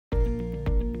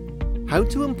How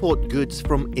to import goods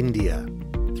from India.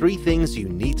 3 things you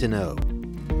need to know.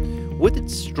 With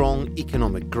its strong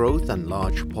economic growth and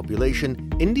large population,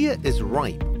 India is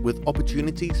ripe with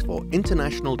opportunities for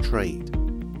international trade.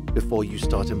 Before you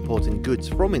start importing goods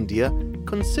from India,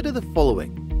 consider the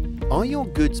following. Are your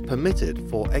goods permitted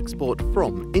for export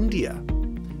from India?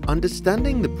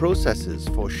 Understanding the processes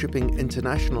for shipping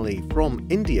internationally from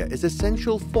India is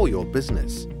essential for your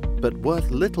business, but worth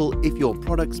little if your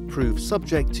products prove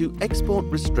subject to export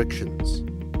restrictions.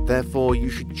 Therefore, you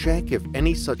should check if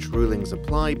any such rulings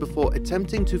apply before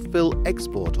attempting to fill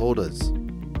export orders.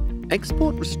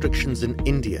 Export restrictions in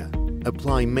India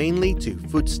apply mainly to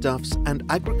foodstuffs and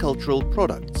agricultural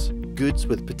products, goods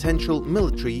with potential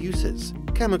military uses,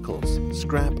 chemicals,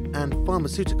 scrap, and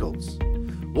pharmaceuticals.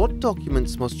 What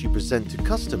documents must you present to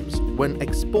customs when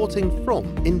exporting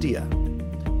from India?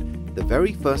 The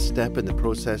very first step in the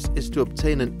process is to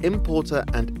obtain an Importer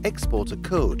and Exporter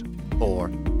Code, or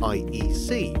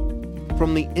IEC,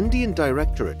 from the Indian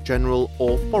Directorate General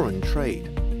or Foreign Trade.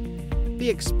 The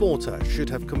exporter should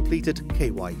have completed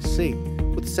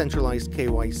KYC with centralized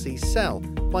KYC cell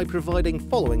by providing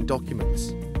following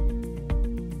documents.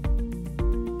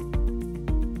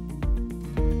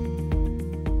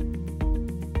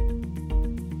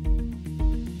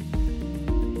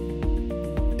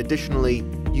 Additionally,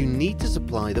 you need to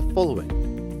supply the following.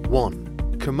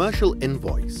 1. Commercial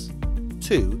invoice.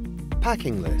 2.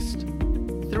 Packing list.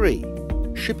 3.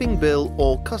 Shipping bill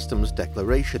or customs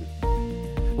declaration.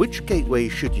 Which gateway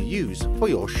should you use for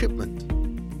your shipment?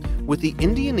 With the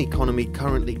Indian economy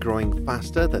currently growing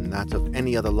faster than that of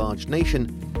any other large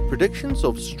nation, predictions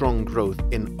of strong growth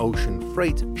in ocean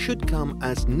freight should come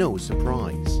as no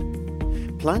surprise.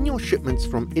 Plan your shipments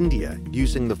from India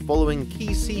using the following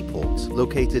key seaports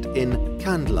located in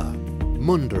Kandla,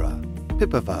 Mundra,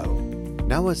 Pipavav,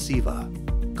 Nawasiva,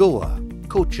 Goa,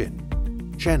 Cochin,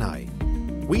 Chennai,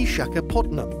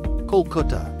 Visakhapatnam,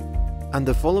 Kolkata, and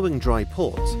the following dry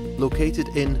ports located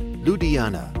in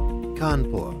Ludhiana,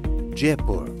 Kanpur,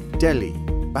 Jaipur, Delhi,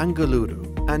 Bangalore,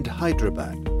 and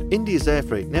Hyderabad. India's air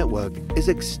freight network is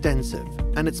extensive,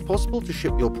 and it's possible to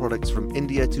ship your products from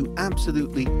India to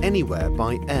absolutely anywhere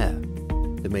by air.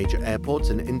 The major airports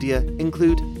in India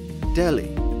include Delhi,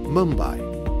 Mumbai,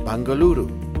 Bangalore,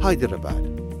 Hyderabad,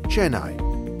 Chennai,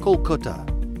 Kolkata,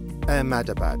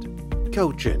 Ahmedabad,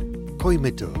 Cochin,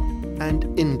 Coimbatore,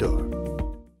 and Indore.